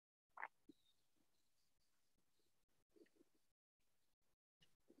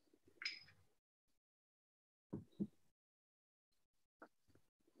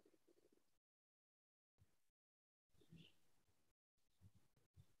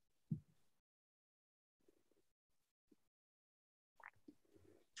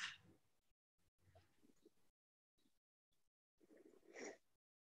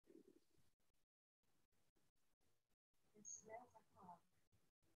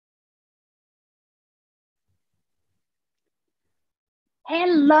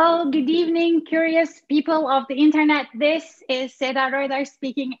Hello, good evening, curious people of the internet. This is Seda Roydar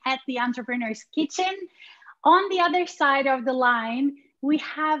speaking at the Entrepreneur's Kitchen. On the other side of the line, we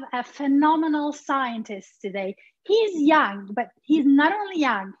have a phenomenal scientist today. He's young, but he's not only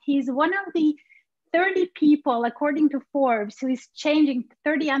young, he's one of the 30 people, according to Forbes, who is changing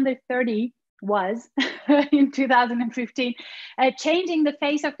 30 under 30 was in 2015, changing the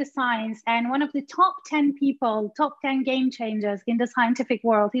face of the science, and one of the top 10 people, top 10 game changers in the scientific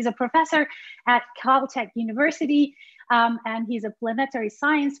world. He's a professor at Caltech University, and he's a planetary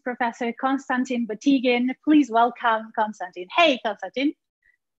science professor, Konstantin Batygin. Please welcome Konstantin. Hey, Konstantin.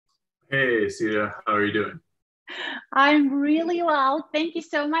 Hey, Sita, how are you doing? I'm really well. Thank you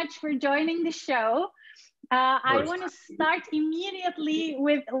so much for joining the show. I want to start immediately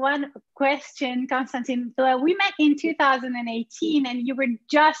with one question, Konstantin. We met in 2018 and you were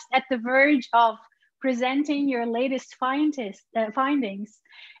just at the verge of presenting your latest findings.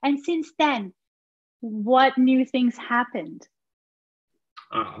 And since then, what new things happened?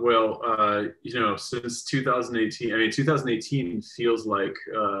 Since 2018, 2018 feels like,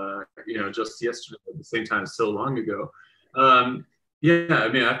 just yesterday, at the same time, so long ago.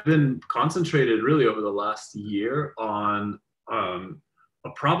 I've been concentrated really over the last year on a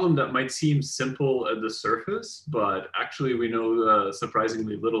problem that might seem simple at the surface, but actually we know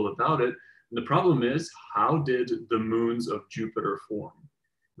surprisingly little about it. And the problem is, how did the moons of Jupiter form?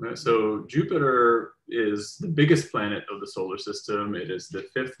 Right? So Jupiter is the biggest planet of the solar system. It is the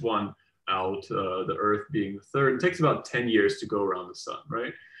fifth one out, the Earth being the third. It takes about 10 years to go around the sun,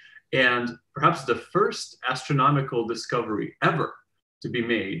 right? And perhaps the first astronomical discovery ever to be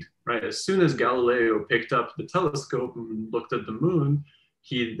made, right? As soon as Galileo picked up the telescope and looked at the moon,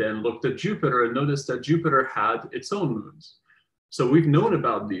 he then looked at Jupiter and noticed that Jupiter had its own moons. So we've known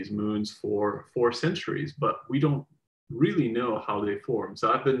about these moons for 4 centuries, but we don't really know how they form.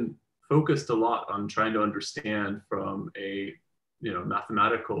 So I've been focused a lot on trying to understand from a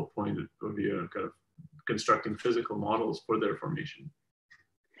mathematical point of view, kind of constructing physical models for their formation.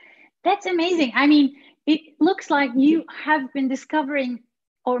 That's amazing. I mean, it looks like you have been discovering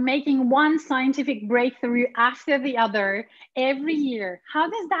or making one scientific breakthrough after the other every year. How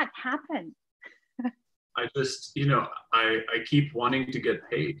does that happen? I just, I keep wanting to get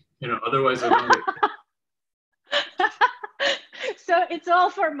paid, otherwise I wouldn't get paid. So it's all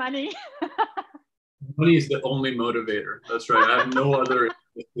for money. Money is the only motivator. That's right. I have no other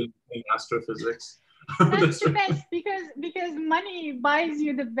in astrophysics. That's the best, because money buys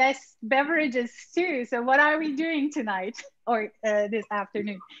you the best beverages too. So what are we doing tonight or this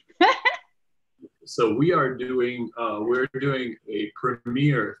afternoon? So we're doing a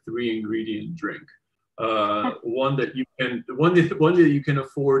premier 3-ingredient drink. One that you can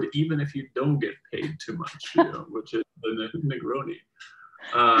afford even if you don't get paid too much, which is the Negroni.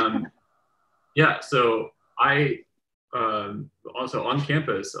 So I also on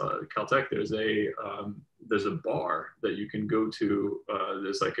campus, Caltech, there's a bar that you can go to.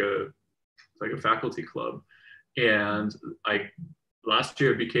 There's like a faculty club, and I last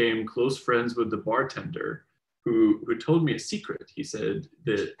year became close friends with the bartender who told me a secret. He said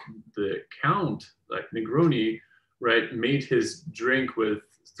that the Count, like Negroni, right, made his drink with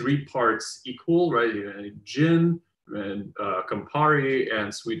 3 parts equal, right? Gin and Campari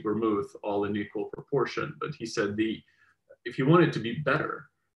and sweet vermouth, all in equal proportion. But he said if you want it to be better,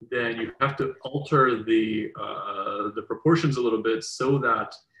 then you have to alter the proportions a little bit so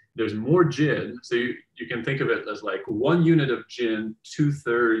that there's more gin. So you can think of it as like 1 unit of gin,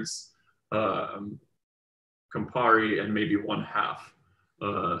 2/3 Campari, and maybe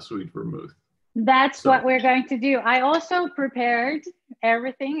 1/2 sweet vermouth. That's what we're going to do. I also prepared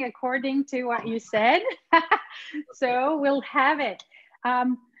everything according to what you said. So we'll have it.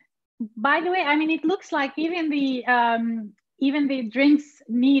 By the way, I mean, it looks like even the drinks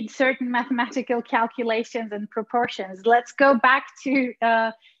need certain mathematical calculations and proportions. Let's go back to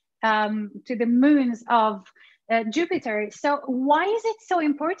the moons of Jupiter. So why is it so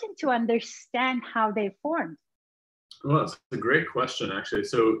important to understand how they formed? Well, it's a great question, actually.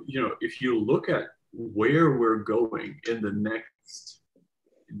 So, if you look at where we're going in the next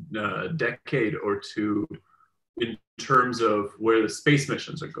decade or two in terms of where the space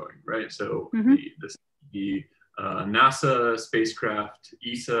missions are going, right? So the NASA spacecraft,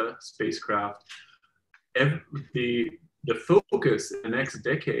 ESA spacecraft, the focus in the next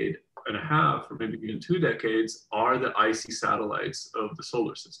decade and a half, or maybe even 2 decades, are the icy satellites of the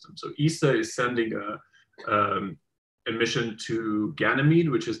solar system. So ESA is sending a mission to Ganymede,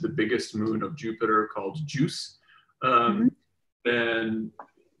 which is the biggest moon of Jupiter, called JUICE. Then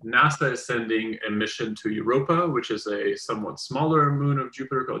NASA is sending a mission to Europa, which is a somewhat smaller moon of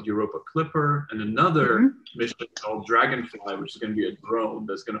Jupiter called Europa Clipper, and another mission called Dragonfly, which is going to be a drone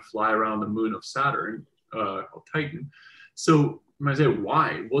that's going to fly around the moon of Saturn, called Titan. So you might say,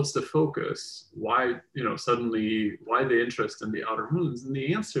 why? What's the focus? Why, suddenly, why the interest in the outer moons? And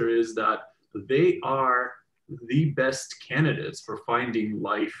the answer is that they are the best candidates for finding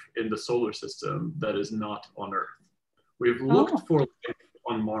life in the solar system that is not on Earth. We've looked for life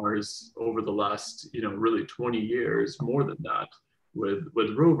on Mars over the last, really 20 years, more than that,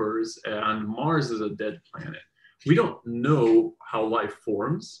 with rovers, and Mars is a dead planet. We don't know how life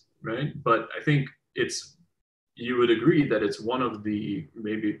forms, right? But I think you would agree that it's one of the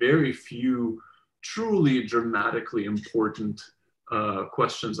maybe very few truly dramatically important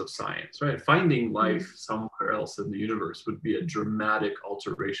questions of science, right? Finding life somewhere else in the universe would be a dramatic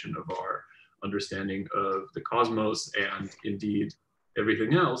alteration of our understanding of the cosmos and indeed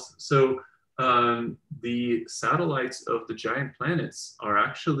everything else. So the satellites of the giant planets are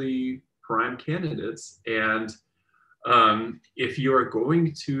actually prime candidates. And if you are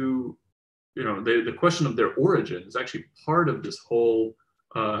going to, the question of their origin is actually part of this whole,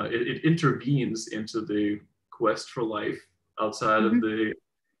 it intervenes into the quest for life outside of the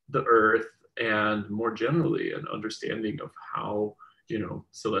Earth, and more generally an understanding of how,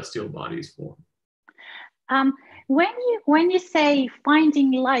 celestial bodies form. When you say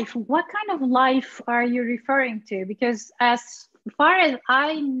finding life, what kind of life are you referring to? Because as far as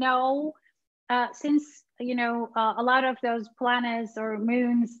I know, since a lot of those planets or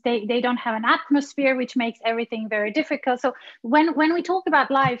moons, they don't have an atmosphere, which makes everything very difficult. So when we talk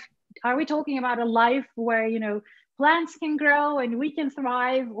about life, are we talking about a life where plants can grow and we can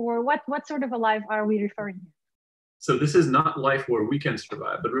thrive, or what sort of a life are we referring to? So this is not life where we can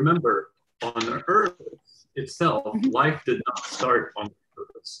survive, but remember, on Earth itself, life did not start on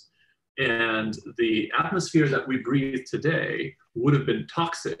purpose. And the atmosphere that we breathe today would have been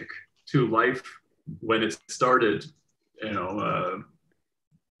toxic to life when it started, 3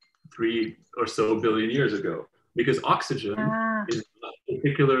 or so billion years ago, because oxygen is not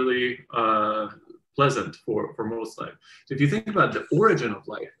particularly pleasant for most life. So if you think about the origin of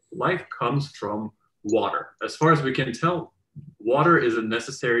life, life comes from water. As far as we can tell, water is a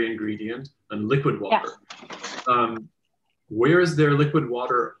necessary ingredient, and liquid water. Yeah. Where is there liquid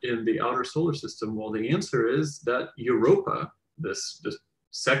water in the outer solar system? Well, the answer is that Europa, this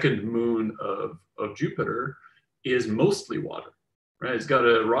second moon of Jupiter, is mostly water, right? It's got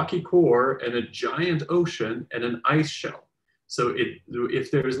a rocky core and a giant ocean and an ice shell. So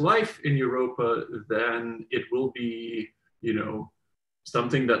if there's life in Europa, then it will be,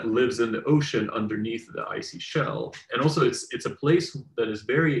 something that lives in the ocean underneath the icy shell. And also it's a place that is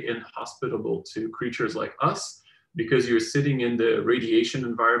very inhospitable to creatures like us, because you're sitting in the radiation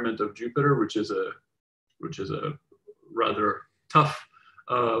environment of Jupiter, which is a rather tough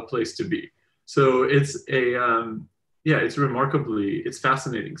place to be. So it's it's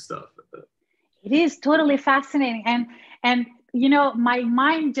fascinating stuff. It is totally fascinating. And my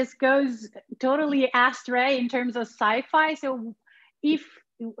mind just goes totally astray in terms of sci-fi. So do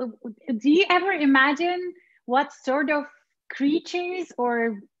you ever imagine what sort of creatures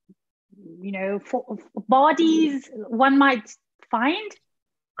or bodies one might find?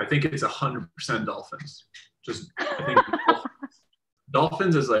 I think it's 100% dolphins. I think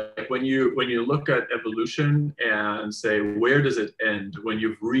dolphins is like when you look at evolution and say, where does it end? When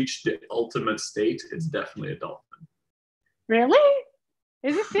you've reached the ultimate state, it's definitely a dolphin. Really?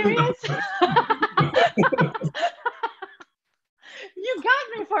 Is it serious? You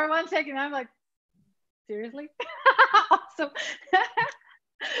got me for 1 second. I'm like, seriously? Awesome.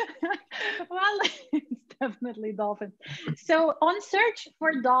 Well, it's definitely dolphins. So on search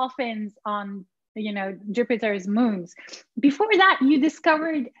for dolphins on Jupiter's moons, before that you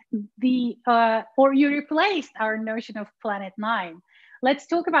discovered or you replaced our notion of Planet 9. Let's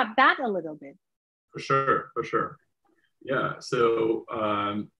talk about that a little bit. For sure. Yeah. So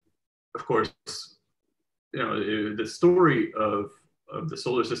of course, the story of the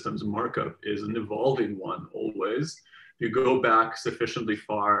solar system's markup is an evolving one always. If you go back sufficiently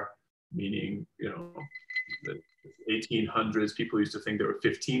far, meaning the 1800s, people used to think there were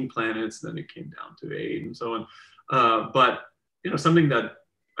 15 planets, then it came down to 8 and so on. But something that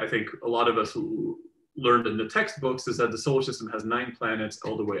I think a lot of us learned in the textbooks is that the solar system has 9 planets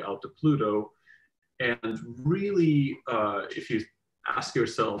all the way out to Pluto. And really, if you ask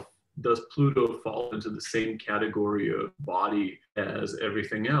yourself, does Pluto fall into the same category of body as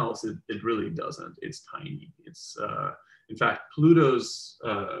everything else? It really doesn't. It's tiny. It's in fact, Pluto's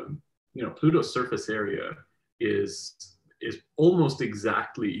surface area is is almost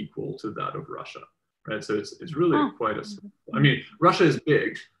exactly equal to that of Russia, right? So it's really quite a, I mean, Russia is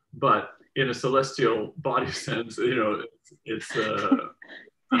big, but in a celestial body sense, you know, it's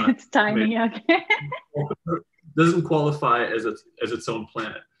it's tiny. Okay. doesn't qualify as its own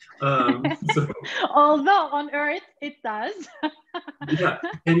planet. So, although on Earth it does. yeah,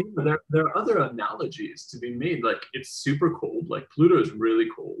 and you know, there are other analogies to be made. Like it's super cold. Like Pluto is really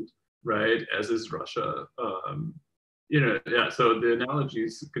cold, right? As is Russia. You know, yeah. So the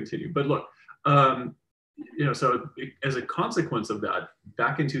analogies continue. But look, you know, so as a consequence of that,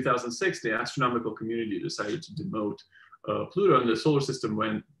 back in 2006, the astronomical community decided to demote Pluto, and the solar system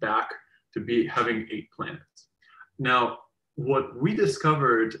went back to having 8 planets. Now, what we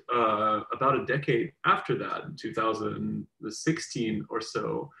discovered about a decade after that, in 2016 or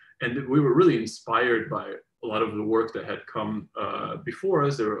so, and we were really inspired by a lot of the work that had come before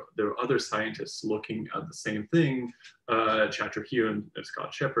us. There were other scientists looking at the same thing. Chatterjee and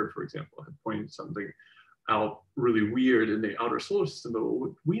Scott Shepard, for example, had pointed something out really weird in the outer solar system. But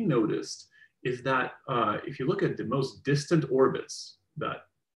what we noticed is that if you look at the most distant orbits that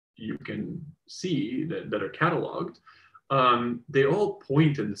you can see that are cataloged, they all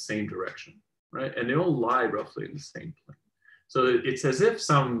point in the same direction, right? And they all lie roughly in the same plane. So it's as if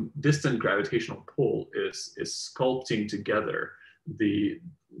some distant gravitational pull is sculpting together the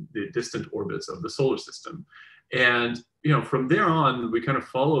distant orbits of the solar system. And you know, from there on, we kind of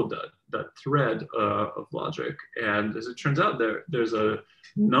followed that thread of logic. And as it turns out, there's a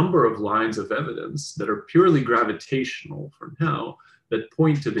number of lines of evidence that are purely gravitational for now that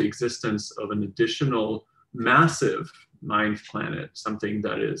point to the existence of an additional massive 9th planet, something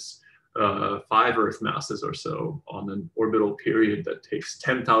that is 5 Earth masses or so on an orbital period that takes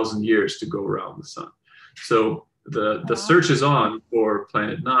 10,000 years to go around the sun. So the search is on for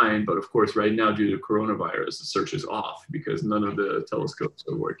Planet 9, but of course, right now, due to coronavirus, the search is off because none of the telescopes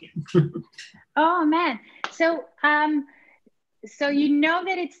are working. Oh man! So so you know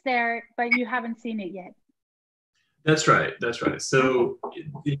that it's there, but you haven't seen it yet. That's right. That's right. So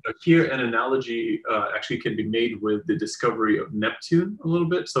you know, here an analogy actually can be made with the discovery of Neptune a little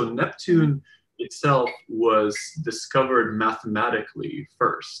bit. So Neptune itself was discovered mathematically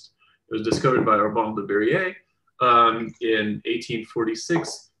first. It was discovered by Urbain Le Verrier in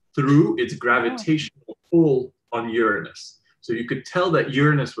 1846 through its gravitational pull on Uranus. So you could tell that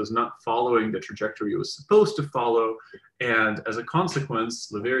Uranus was not following the trajectory it was supposed to follow. And as a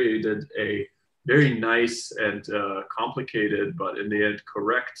consequence, Le Verrier did a very nice and complicated, but in the end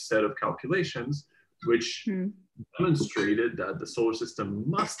correct set of calculations, which demonstrated that the solar system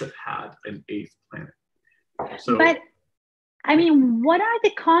must have had an 8th planet. So, but I mean, what are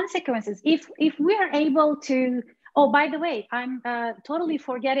the consequences if we are able to? Oh, by the way, I'm totally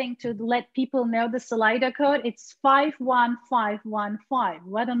forgetting to let people know the Salida code. It's 51515.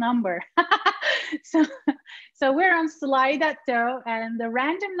 What a number! So we're on Salida too, and the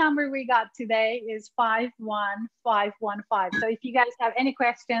random number we got today is 51515. So if you guys have any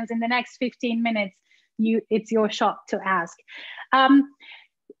questions in the next 15 minutes, it's your shot to ask.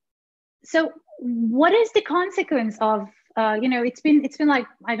 So what is the consequence of? You know, it's been like,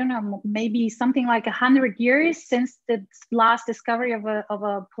 I don't know, maybe something like 100 years since the last discovery of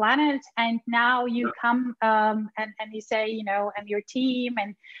a planet, and now you come and you say, you know, and your team,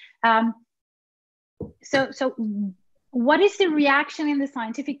 and so what is the reaction in the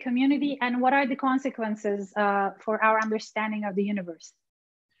scientific community, and what are the consequences for our understanding of the universe?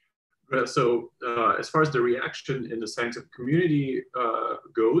 So as far as the reaction in the scientific community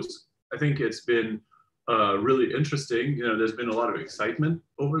goes, I think it's been really interesting. You know, there's been a lot of excitement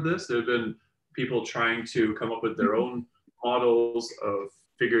over this. There have been people trying to come up with their own models of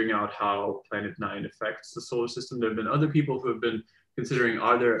figuring out how Planet 9 affects the solar system. There have been other people who have been considering,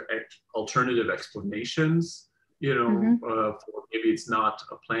 are there alternative explanations? You know, for maybe it's not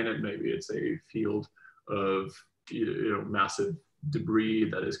a planet, maybe it's a field of massive debris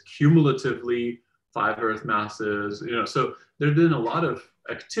that is cumulatively 5 Earth masses. You know, so there's been a lot of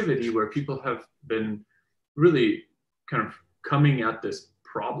activity where people have been really kind of coming at this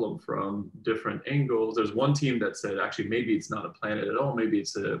problem from different angles. There's one team that said, actually, maybe it's not a planet at all. Maybe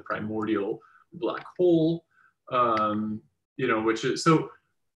it's a primordial black hole, you know, which is, so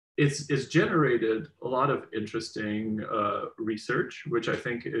it's generated a lot of interesting research, which I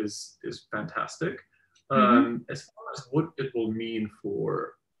think is fantastic. As far as what it will mean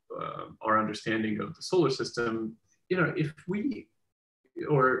for our understanding of the solar system, you know, if we,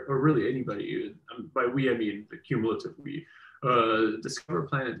 or really anybody, by we I mean the cumulative we, discover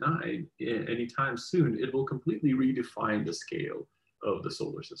Planet 9 anytime soon, it will completely redefine the scale of the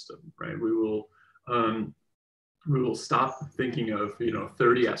solar system, right? We will we will stop thinking of,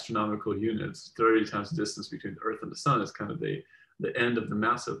 30 astronomical units, 30 times the distance between the Earth and the Sun as kind of the end of the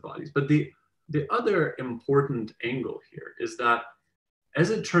massive bodies. But the other important angle here is that, as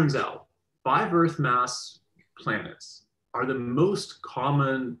it turns out, 5 Earth mass planets are the most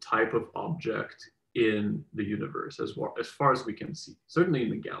common type of object in the universe as far as we can see, certainly in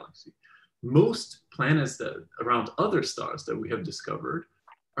the galaxy. Most planets that around other stars that we have discovered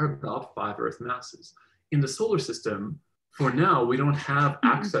are about 5 Earth masses. In the solar system, for now, we don't have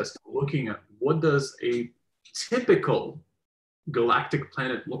access to looking at what does a typical galactic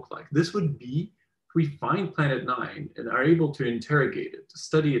planet look like. This would be, if we find Planet 9 and are able to interrogate it, to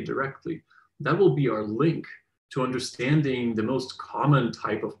study it directly, that will be our link to understanding the most common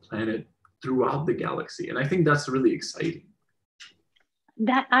type of planet throughout the galaxy. And I think that's really exciting.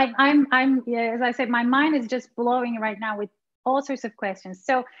 That I'm yeah, as I said, my mind is just blowing right now with all sorts of questions.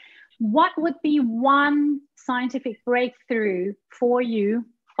 So what would be one scientific breakthrough for you,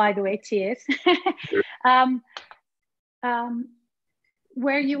 by the way, cheers,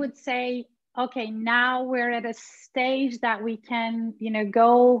 where you would say, okay, now we're at a stage that we can,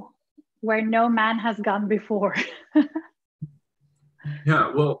 go where no man has gone before?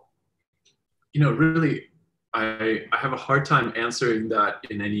 Yeah, well, really, I have a hard time answering that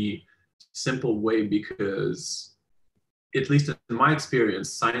in any simple way, because, at least in my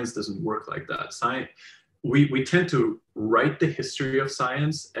experience, science doesn't work like that. We tend to write the history of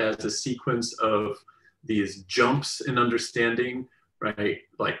science as a sequence of these jumps in understanding, right?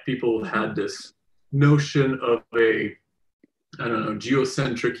 Like, people had this notion of a, I don't know,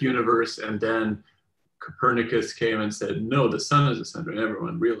 geocentric universe, and then Copernicus came and said, no, the sun is the center, and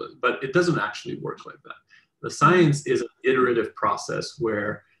everyone realized. But it doesn't actually work like that. The science is an iterative process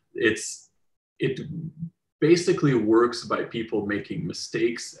where it basically works by people making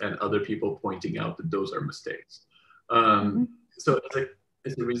mistakes and other people pointing out that those are mistakes. So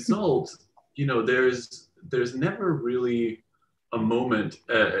as a result, there's never really a moment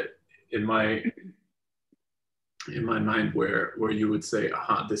in my mind where you would say,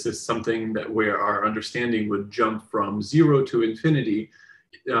 aha, this is something that where our understanding would jump from 0 to infinity.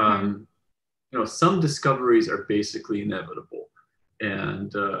 Some discoveries are basically inevitable,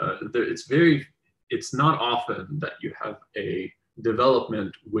 and it's not often that you have a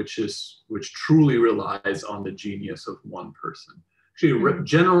development which truly relies on the genius of one person. Actually,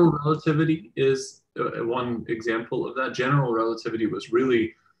 general relativity is one example of that. General relativity was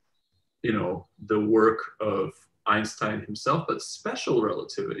really, the work of Einstein himself, but special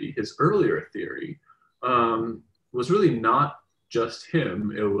relativity, his earlier theory, was really not just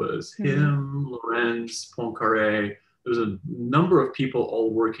him. It was him, Lorentz, Poincaré. There was a number of people all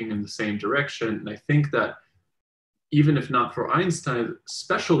working in the same direction. And I think that even if not for Einstein,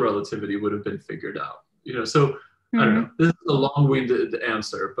 special relativity would have been figured out. So I don't know. This is a long-winded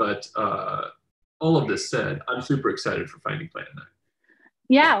answer, but all of this said, I'm super excited for finding Planet 9.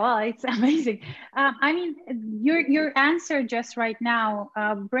 Yeah, well, it's amazing. I mean, your answer just right now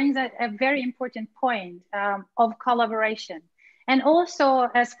brings a very important point of collaboration. And also,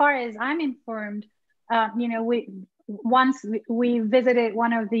 as far as I'm informed, once we visited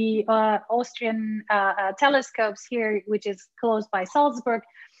one of the Austrian telescopes here, which is close by Salzburg,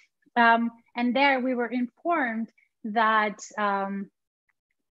 and there we were informed that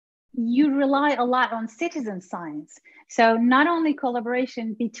you rely a lot on citizen science. So not only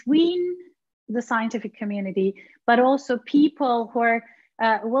collaboration between the scientific community, but also people who are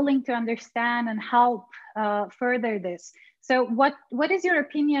willing to understand and help further this. So what is your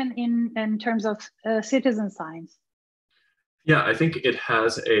opinion in terms of citizen science? Yeah, I think it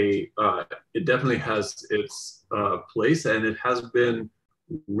has it definitely has its place, and it has been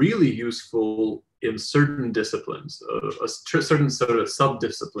really useful in certain disciplines, certain sort of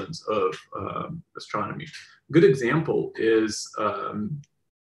sub-disciplines of astronomy. A good example is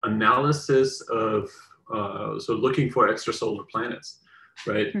analysis of, so looking for extrasolar planets,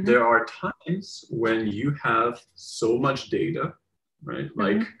 right? There are times when you have so much data, right?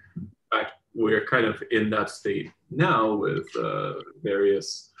 Like, we're kind of in that state now with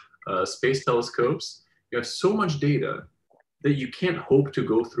various space telescopes. You have so much data that you can't hope to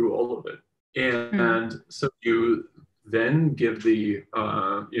go through all of it. And so you then give the,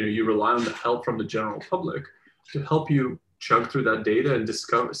 you rely on the help from the general public to help you chug through that data and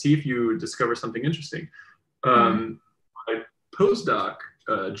see if you discover something interesting. My postdoc,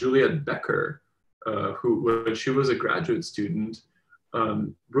 Juliette Becker, who, when she was a graduate student,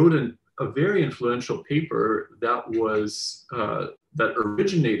 wrote a very influential paper that was that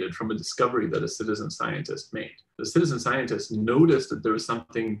originated from a discovery that a citizen scientist made. The citizen scientist noticed that there was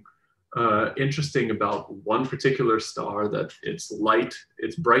something interesting about one particular star, that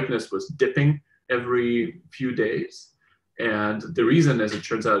its brightness was dipping every few days. And the reason, as it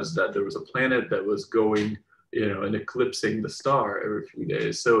turns out, is that there was a planet that was going, and eclipsing the star every few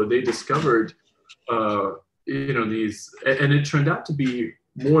days. So they discovered, these, and it turned out to be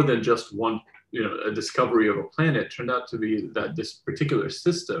more than just one, a discovery of a planet. It turned out to be that this particular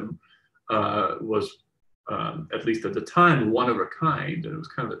system was, at least at the time, one of a kind, and it was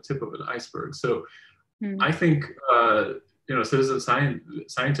kind of the tip of an iceberg. So I think, citizen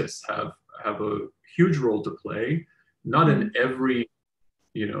scientists have a huge role to play, not in every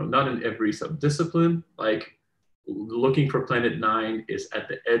subdiscipline. Like, looking for Planet 9 is at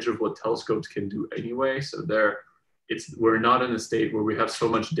the edge of what telescopes can do anyway. So we're not in a state where we have so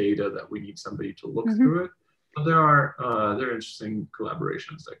much data that we need somebody to look through it. But there are interesting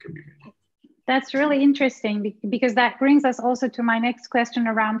collaborations that can be made. That's really interesting, because that brings us also to my next question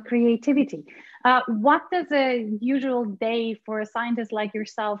around creativity. What does a usual day for a scientist like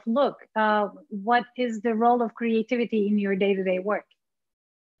yourself look? What is the role of creativity in your day-to-day work?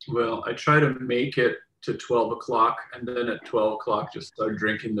 Well, I try to make it to 12 o'clock, and then at 12 o'clock, just start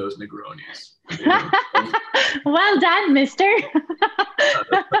drinking those Negronis. Well done, mister.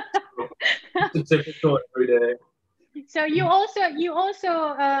 It's typical every day. So you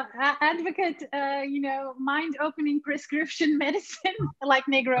also advocate, mind-opening prescription medicine like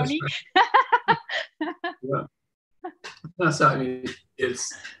Negroni. Yeah. That's, I mean,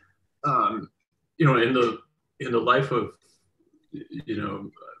 it's, in the life of,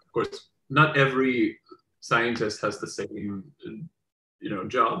 of course, not every scientist has the same,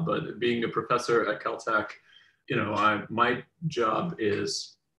 job, but being a professor at Caltech, my job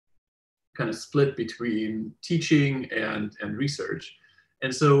is kind of split between teaching and research.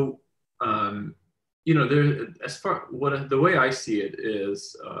 And so, the way I see it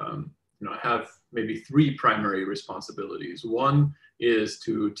is, I have maybe three primary responsibilities. One is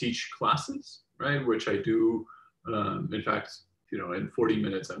to teach classes, right? Which I do, in fact, in 40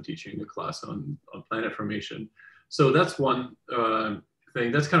 minutes, I'm teaching a class on planet formation. So that's one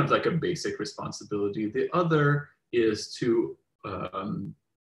thing. That's kind of like a basic responsibility. The other is to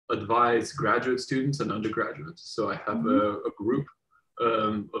advise graduate students and undergraduates. So I have a group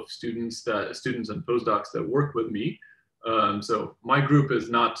of students and postdocs that work with me. So my group is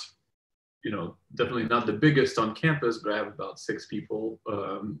not, definitely not the biggest on campus, but I have about 6 people,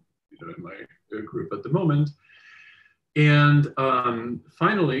 in my group at the moment. And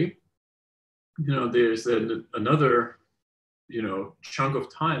finally, there's another, chunk of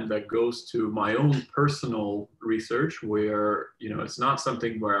time that goes to my own personal research, where, it's not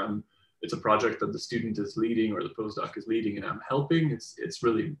something where it's a project that the student is leading or the postdoc is leading and I'm helping. It's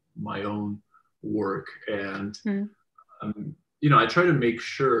really my own work. And, I try to make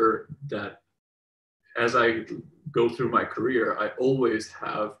sure that as I go through my career, I always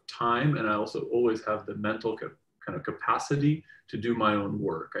have time, and I also always have the mental kind of capacity to do my own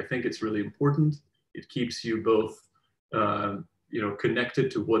work. I think it's really important. It keeps you both, connected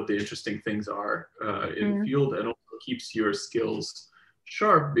to what the interesting things are in the field, and also keeps your skills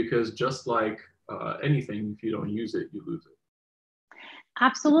sharp, because just like anything, if you don't use it, you lose it.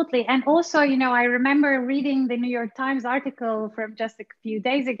 Absolutely. And also, I remember reading the New York Times article from just a few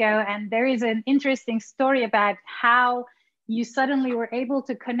days ago, and there is an interesting story about how you suddenly were able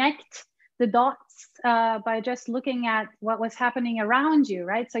to connect the dots by just looking at what was happening around you,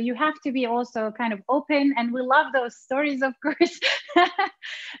 right? So you have to be also kind of open, and we love those stories, of course.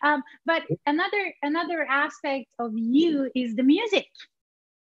 But another aspect of you is the music.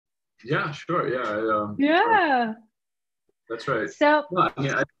 Yeah, sure. Yeah. Yeah. That's right. So no,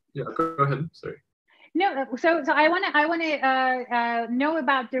 go ahead. Sorry. No, so I want to know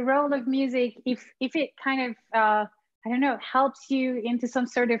about the role of music, if it kind of I don't know, helps you into some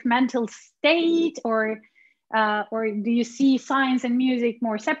sort of mental state, or do you see science and music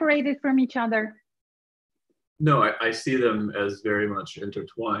more separated from each other? No, I see them as very much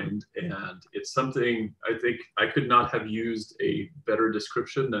intertwined, and it's something I think I could not have used a better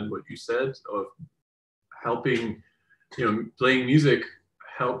description than what you said of helping. Playing music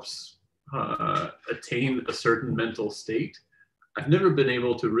helps attain a certain mental state. I've never been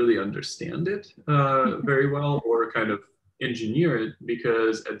able to really understand it very well, or kind of engineer it,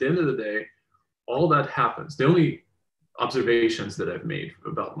 because at the end of the day, all that happens. The only observations that I've made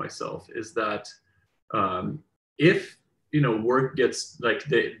about myself is that if work gets, like,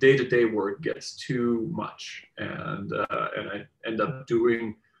 the day-to-day work gets too much, and I end up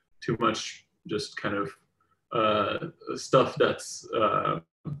doing too much just kind of stuff that's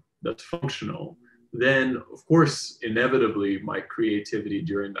functional, then of course, inevitably, my creativity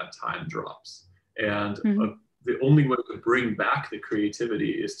during that time drops. And the only way to bring back the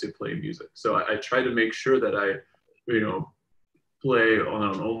creativity is to play music. So I try to make sure that I, play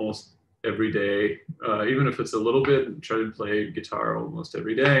on almost every day, even if it's a little bit, try to play guitar almost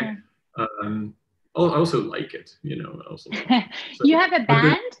every day. I also like it, also like it. So, you have a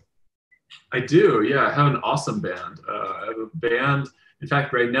band? I do, yeah. I have an awesome band. I have a band. In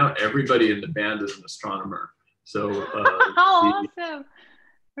fact, right now, everybody in the band is an astronomer. So, awesome.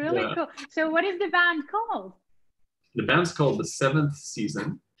 Really cool. So what is the band called? The band's called The Seventh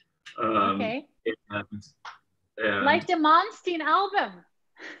Season. Okay. And like the Monstein album.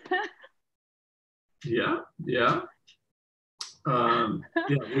 yeah.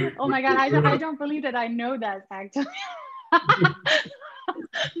 Oh my God, I don't believe that I know that actually.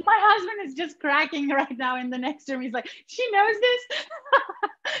 My husband is just cracking right now in the next room. He's like, she knows this?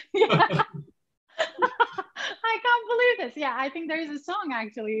 Yeah. I can't believe this. Yeah, I think there is a song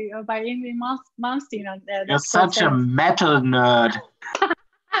actually by Ingrid Malmsteen. You're such a metal nerd.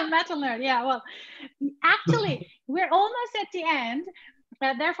 Metal nerd, yeah. Well, actually, we're almost at the end.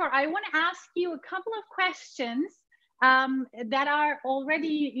 Therefore, I want to ask you a couple of questions that are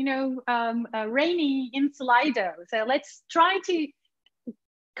already, reigning in Slido. So let's try to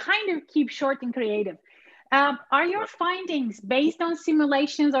kind of keep short and creative. Are your findings based on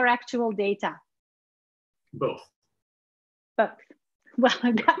simulations or actual data? Both. Both. Well,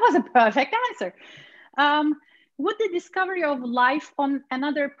 that was a perfect answer. Would the discovery of life on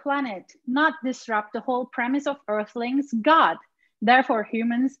another planet not disrupt the whole premise of Earthlings' God, therefore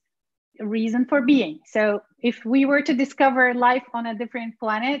humans' reason for being? So if we were to discover life on a different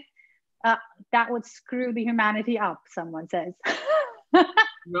planet, that would screw the humanity up, someone says.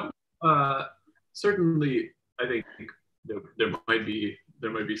 Well, certainly, I think there might be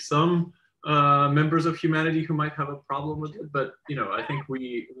some members of humanity who might have a problem with it, but I think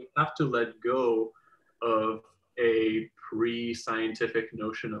we have to let go of a pre-scientific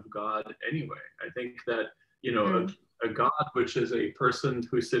notion of God anyway. I think that a God, which is a person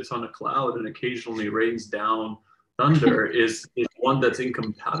who sits on a cloud and occasionally rains down thunder, is one that's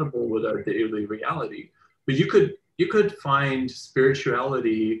incompatible with our daily reality. But you could find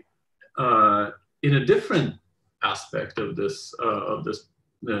spirituality in a different aspect of this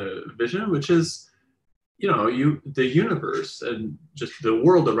vision, which is the universe and just the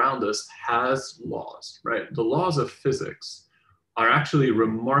world around us has laws, right? The laws of physics are actually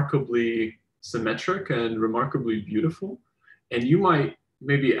remarkably symmetric and remarkably beautiful. And you might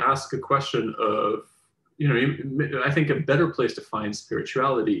maybe ask a question of, I think a better place to find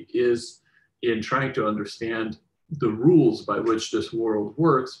spirituality is in trying to understand the rules by which this world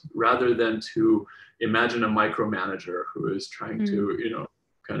works, rather than to imagine a micromanager who is trying to,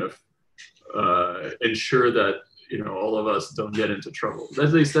 kind of ensure that all of us don't get into trouble.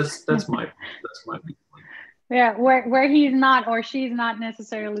 At least that's my viewpoint. Yeah, where he's not or she's not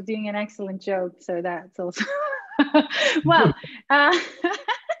necessarily doing an excellent job, so that's also well.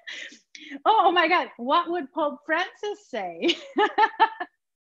 Oh my God, what would Pope Francis say?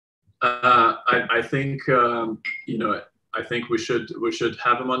 I think I think we should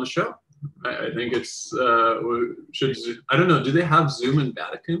have him on the show. I think it's we should. I don't know. Do they have Zoom in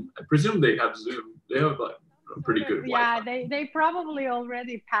Vatican? I presume they have Zoom. They have like a pretty good. Yeah, Wi-Fi. they probably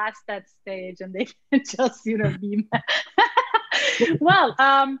already passed that stage, and they can just beam. Well,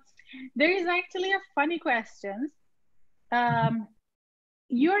 there is actually a funny question.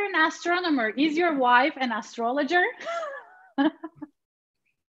 You're an astronomer. Is your wife an astrologer?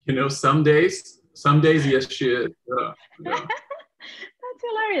 Some days, yes, she is. Yeah. That's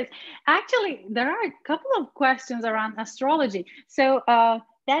hilarious. Actually, there are a couple of questions around astrology. So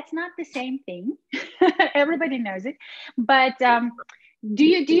that's not the same thing. Everybody knows it. But do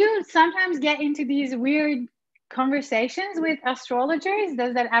you sometimes get into these weird conversations with astrologers?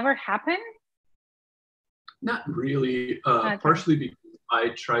 Does that ever happen? Not really. Okay. Partially because I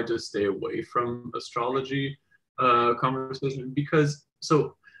try to stay away from astrology conversation because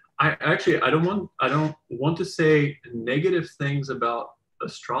I don't want to say negative things about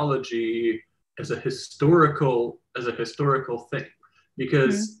astrology as a historical thing,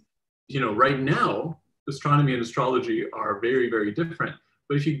 because right now astronomy and astrology are very, very different.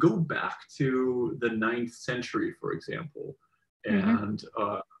 But if you go back to the 9th century, for example, and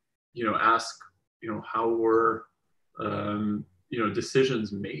ask how were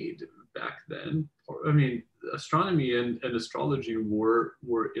decisions made back then, I mean, astronomy and astrology were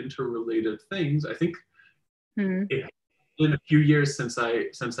interrelated things. I think it's been a few years since I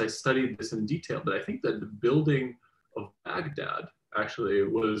studied this in detail, but I think that the building of Baghdad actually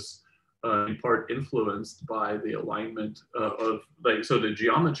was in part influenced by the alignment so the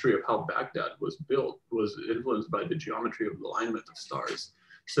geometry of how Baghdad was built was influenced by the geometry of the alignment of stars.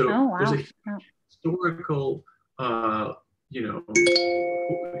 So there's a historical,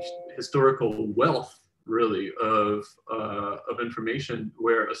 historical wealth really of information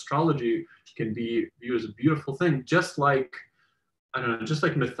where astrology can be viewed as a beautiful thing, just like, I don't know, just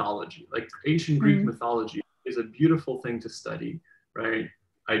like mythology, like ancient Greek mythology is a beautiful thing to study, right?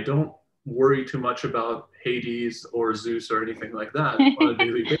 I don't worry too much about Hades or Zeus or anything like that on a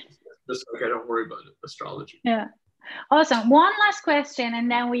daily basis, just like I don't worry about astrology. Yeah, awesome. One last question, and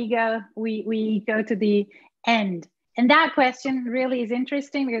then we go to the end. And that question really is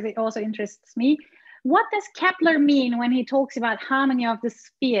interesting because it also interests me. What does Kepler mean when he talks about harmony of the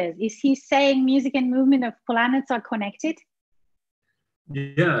spheres? Is he saying music and movement of planets are connected?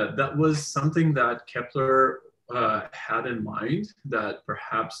 Yeah, that was something that Kepler had in mind, that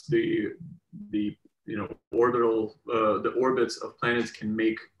perhaps the orbits of planets can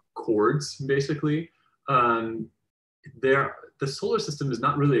make chords, basically. The solar system is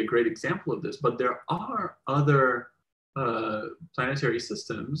not really a great example of this, but there are other planetary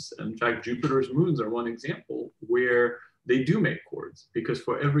systems. In fact, Jupiter's moons are one example where they do make chords, because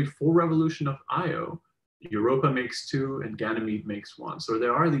for every 4 revolution of Io, Europa makes 2 and Ganymede makes 1. So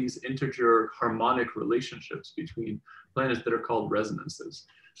there are these integer harmonic relationships between planets that are called resonances.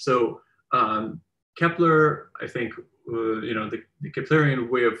 So Kepler, I think, the Keplerian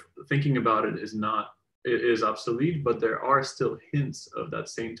way of thinking about it is obsolete, but there are still hints of that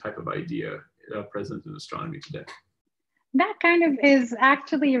same type of idea present in astronomy today. That kind of is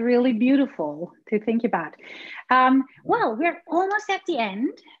actually really beautiful to think about. Well, we're almost at the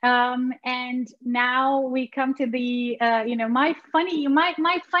end, and now we come to the my funny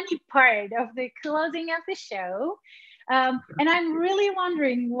part of the closing of the show, and I'm really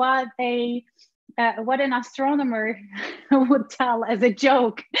wondering what an astronomer would tell as a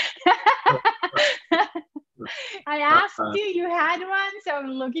joke. I asked you had one, so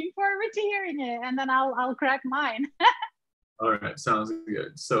I'm looking forward to hearing it, and then I'll crack mine. All right, sounds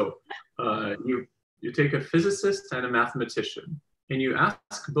good. So you take a physicist and a mathematician, and you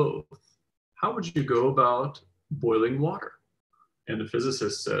ask both, how would you go about boiling water? And the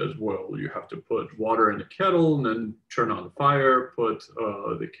physicist says, well, you have to put water in a kettle and then turn on the fire, put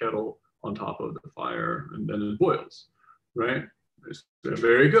the kettle on top of the fire, and then it boils, right? They're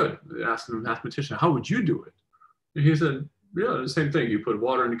very good. They asked the mathematician, how would you do it? And he said, yeah, the same thing. You put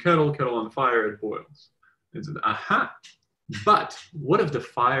water in the kettle on the fire, it boils. And he said, aha. But what if the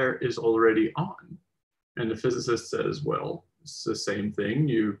fire is already on? And the physicist says, well, it's the same thing.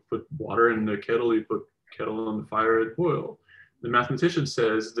 You put water in the kettle, you put kettle on the fire, it boils. The mathematician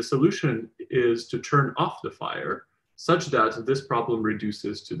says the solution is to turn off the fire such that this problem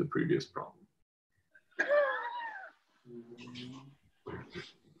reduces to the previous problem.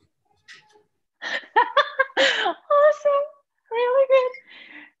 Awesome, really good.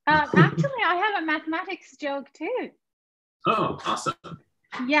 Actually, I have a mathematics joke too. Oh, awesome.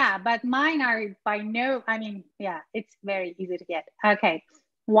 Yeah, but mine are it's very easy to get. Okay.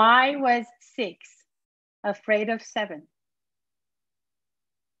 Why was 6 afraid of 7?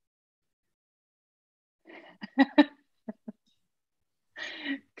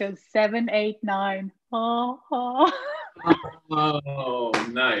 Because 7, 8, 9. Oh. Oh,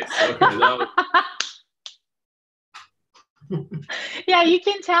 nice. Okay, that was... Yeah, you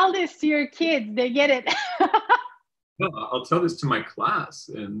can tell this to your kids. They get it. Well, I'll tell this to my class.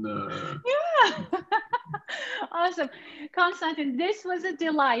 And yeah. Awesome. Konstantin, this was a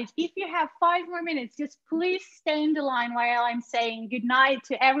delight. If you have 5 more minutes, just please stay in the line while I'm saying goodnight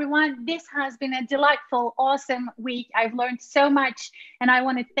to everyone. This has been a delightful, awesome week. I've learned so much. And I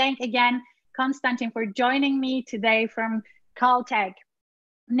want to thank again Konstantin for joining me today from Caltech.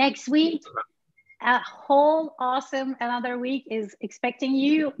 Next week, a whole awesome another week is expecting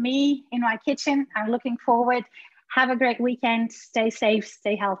you, me in my kitchen. I'm looking forward. Have a great weekend. Stay safe,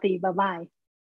 stay healthy. Bye-bye.